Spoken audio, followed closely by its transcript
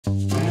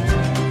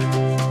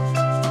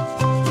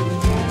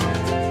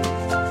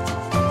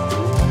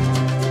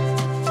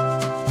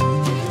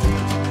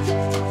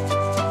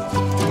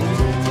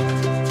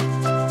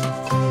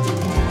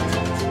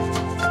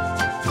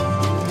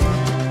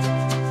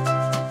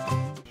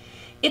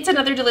It's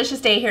another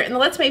delicious day here in the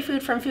Let's Make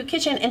Food from Food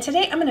Kitchen, and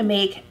today I'm going to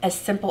make a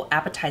simple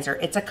appetizer.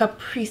 It's a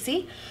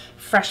caprese,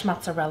 fresh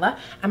mozzarella,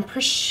 and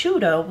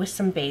prosciutto with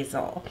some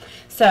basil.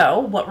 So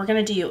what we're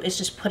going to do is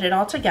just put it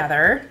all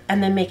together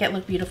and then make it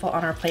look beautiful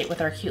on our plate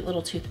with our cute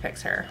little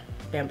toothpicks here.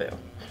 Bamboo.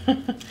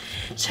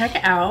 Check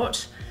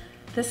out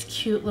this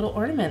cute little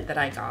ornament that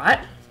I got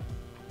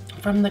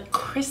from the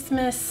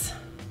Christmas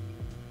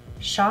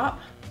shop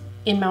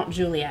in Mount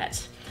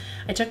Juliet.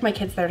 I took my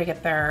kids there to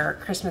get their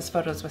Christmas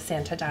photos with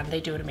Santa done. They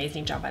do an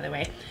amazing job, by the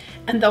way.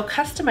 And they'll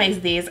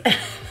customize these.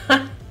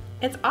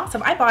 It's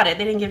awesome. I bought it.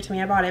 They didn't give it to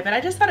me. I bought it, but I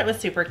just thought it was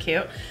super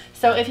cute.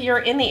 So if you're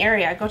in the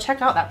area, go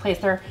check out that place.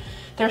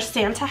 Their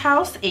Santa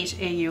house,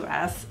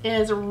 H-A-U-S,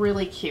 is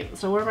really cute.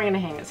 So where am I going to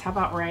hang this? How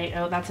about right?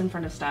 Oh, that's in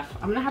front of stuff.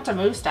 I'm going to have to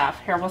move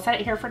stuff. Here, we'll set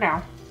it here for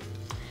now.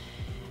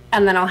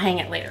 And then I'll hang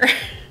it later.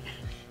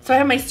 So I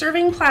have my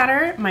serving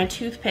platter, my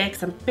toothpick,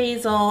 some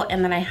basil,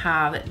 and then I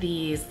have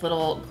these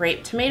little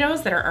grape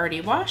tomatoes that are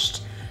already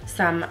washed,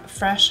 some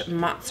fresh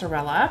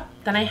mozzarella.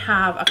 Then I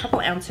have a couple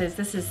ounces,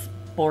 this is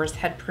boar's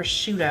head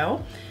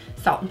prosciutto,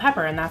 salt and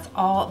pepper, and that's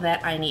all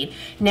that I need.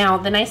 Now,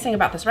 the nice thing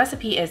about this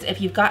recipe is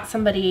if you've got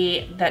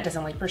somebody that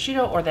doesn't like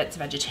prosciutto or that's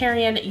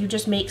vegetarian, you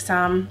just make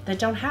some that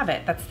don't have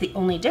it. That's the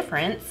only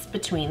difference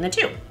between the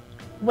two.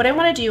 What I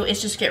want to do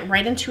is just get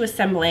right into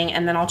assembling,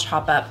 and then I'll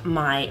chop up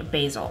my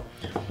basil.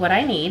 What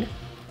I need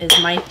is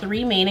my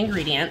 3 main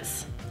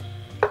ingredients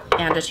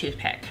and a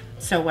toothpick.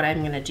 So what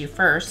I'm going to do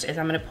first is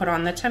I'm going to put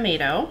on the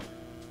tomato.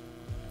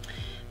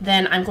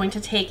 Then I'm going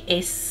to take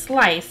a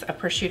slice of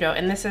prosciutto,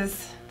 and this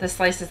is the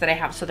slices that I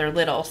have, so they're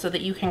little, so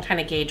that you can kind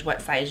of gauge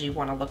what size you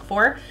want to look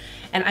for.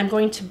 And I'm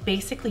going to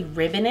basically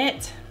ribbon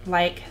it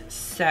like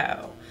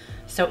so.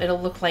 So it'll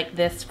look like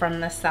this from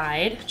the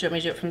side. Do you want me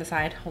to do it from the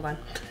side? Hold on.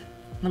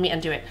 Let me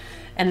undo it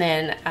and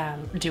then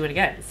do it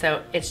again.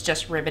 So it's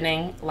just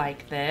ribboning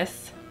like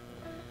this,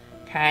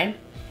 okay?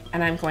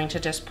 And I'm going to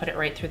just put it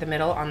right through the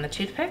middle on the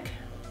toothpick,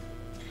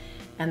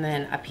 and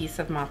then a piece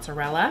of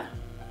mozzarella,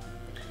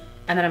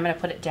 and then I'm gonna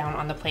put it down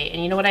on the plate.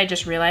 And you know what I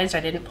just realized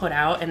I didn't put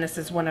out, and this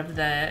is one of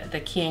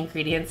the key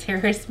ingredients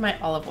here, is my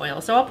olive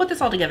oil. So I'll put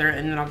this all together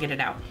and then I'll get it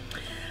out.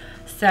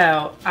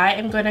 So I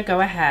am gonna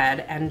go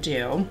ahead and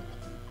do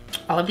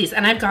all of these.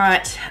 And I've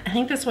got, I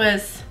think this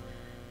was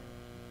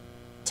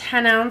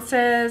 10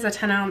 ounces, a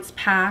 10-ounce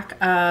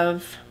pack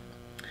of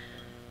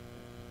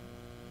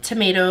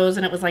tomatoes,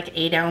 and it was like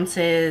 8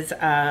 ounces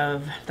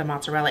of the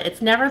mozzarella.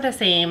 It's never the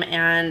same,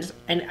 and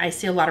I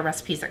see a lot of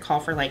recipes that call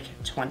for like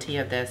 20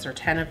 of this or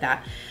 10 of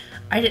that.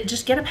 I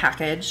just get a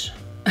package.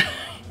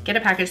 Get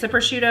a package. The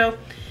prosciutto,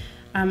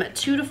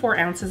 2 to 4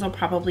 ounces will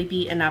probably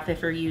be enough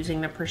if you're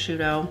using the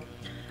prosciutto.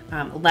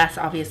 Less,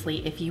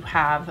 obviously, if you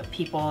have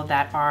people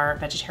that are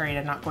vegetarian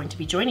and not going to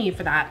be joining you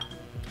for that.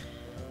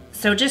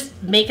 So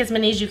just make as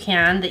many as you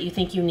can that you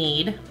think you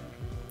need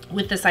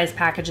with the size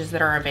packages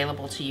that are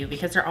available to you,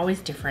 because they're always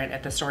different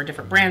at the store.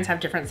 Different brands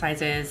have different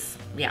sizes.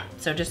 Yeah,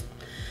 so just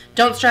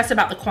don't stress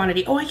about the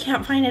quantity. Oh, I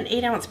can't find an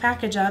 8-ounce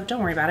package of.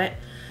 Don't worry about it.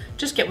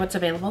 Just get what's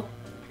available.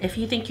 If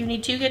you think you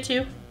need 2, get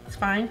 2. It's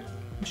fine.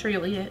 I'm sure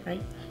you'll eat it,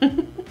 right?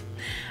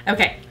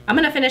 Okay, I'm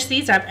gonna finish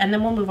these up and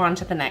then we'll move on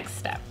to the next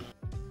step.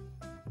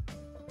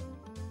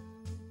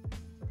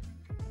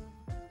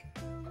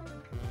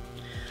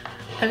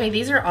 Okay,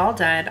 these are all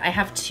done. I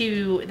have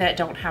 2 that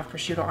don't have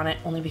prosciutto on it,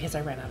 only because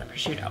I ran out of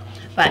prosciutto,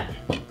 but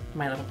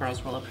my little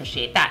girls will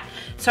appreciate that.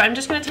 So I'm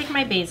just gonna take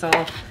my basil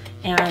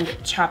and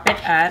chop it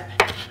up.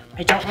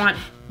 I don't want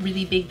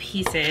really big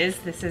pieces.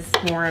 This is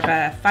more of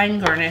a fine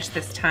garnish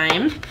this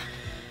time.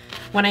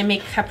 When I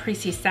make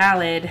caprese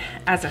salad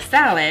as a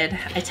salad,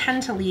 I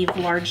tend to leave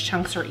large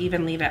chunks or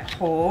even leave it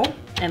whole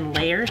and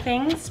layer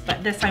things,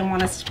 but this I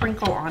wanna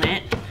sprinkle on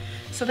it.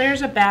 So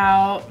there's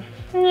about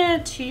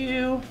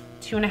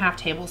 2.5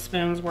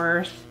 tablespoons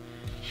worth.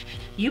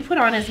 You put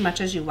on as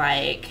much as you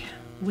like.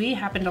 We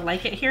happen to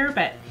like it here,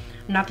 but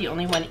I'm not the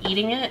only one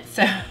eating it,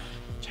 so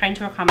trying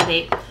to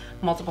accommodate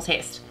multiple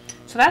tastes.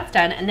 So that's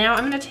done, and now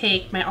I'm gonna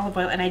take my olive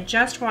oil, and I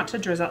just want to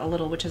drizzle a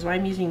little, which is why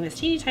I'm using this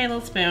teeny tiny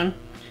little spoon,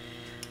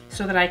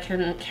 so that I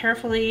can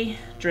carefully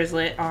drizzle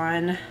it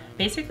on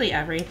basically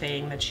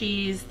everything. The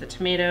cheese, the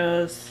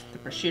tomatoes, the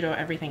prosciutto,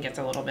 everything gets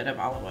a little bit of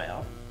olive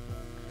oil.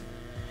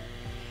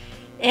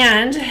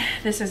 And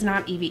this is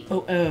not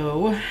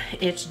EVOO,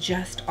 it's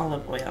just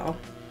olive oil.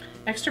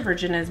 Extra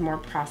virgin is more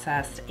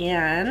processed,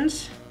 and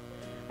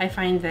I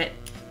find that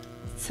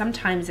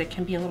sometimes it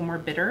can be a little more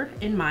bitter,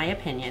 in my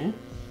opinion.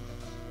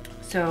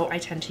 So I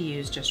tend to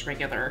use just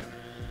regular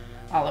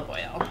olive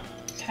oil,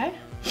 okay?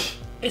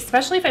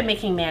 Especially if I'm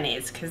making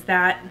mayonnaise, because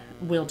that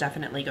will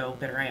definitely go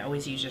bitter. I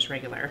always use just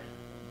regular.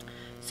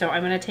 So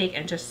I'm gonna take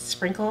and just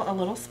sprinkle a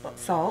little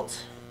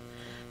salt.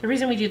 The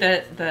reason we do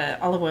the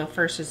olive oil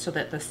first is so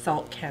that the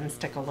salt can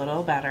stick a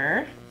little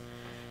better.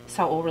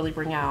 Salt will really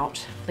bring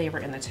out flavor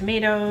in the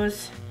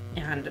tomatoes,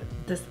 and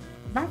this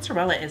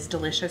mozzarella is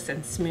delicious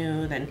and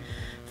smooth and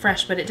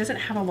fresh, but it doesn't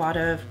have a lot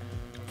of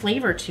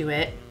flavor to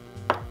it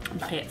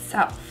by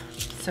itself.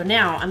 So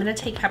now I'm gonna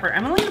take pepper.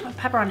 I'm only gonna put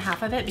pepper on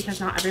half of it because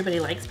not everybody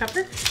likes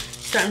pepper.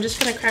 So I'm just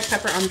gonna crack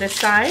pepper on this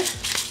side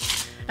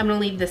I'm gonna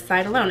leave this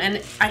side alone.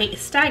 And I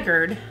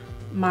staggered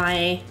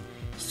my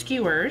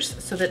skewers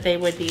so that they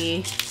would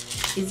be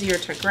easier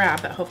to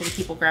grab, but hopefully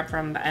people grab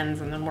from the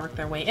ends and then work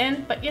their way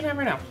in, but you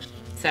never know.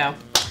 So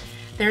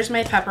there's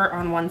my pepper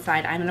on one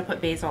side. I'm gonna put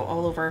basil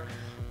all over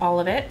all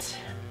of it.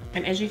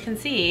 And as you can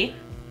see,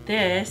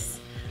 this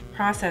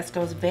process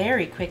goes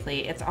very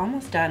quickly. It's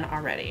almost done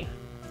already,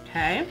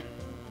 okay?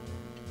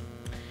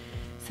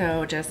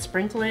 So just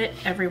sprinkle it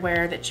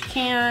everywhere that you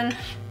can,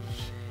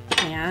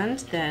 and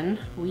then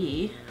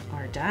we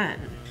are done.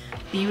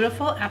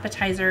 Beautiful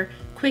appetizer,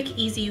 quick,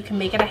 easy. You can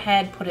make it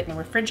ahead, put it in the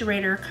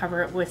refrigerator,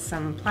 cover it with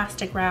some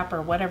plastic wrap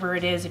or whatever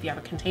it is, if you have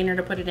a container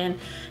to put it in.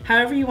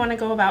 However you want to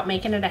go about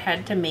making it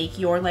ahead to make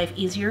your life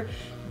easier,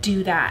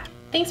 do that.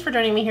 Thanks for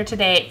joining me here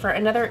today for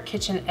another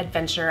kitchen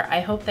adventure. I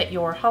hope that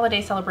your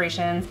holiday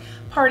celebrations,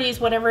 parties,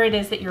 whatever it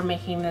is that you're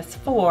making this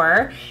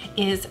for,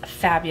 is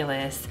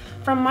fabulous.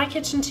 From my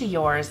kitchen to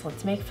yours,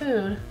 let's make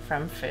food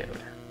from food.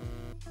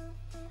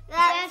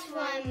 That's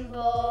one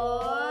bowl.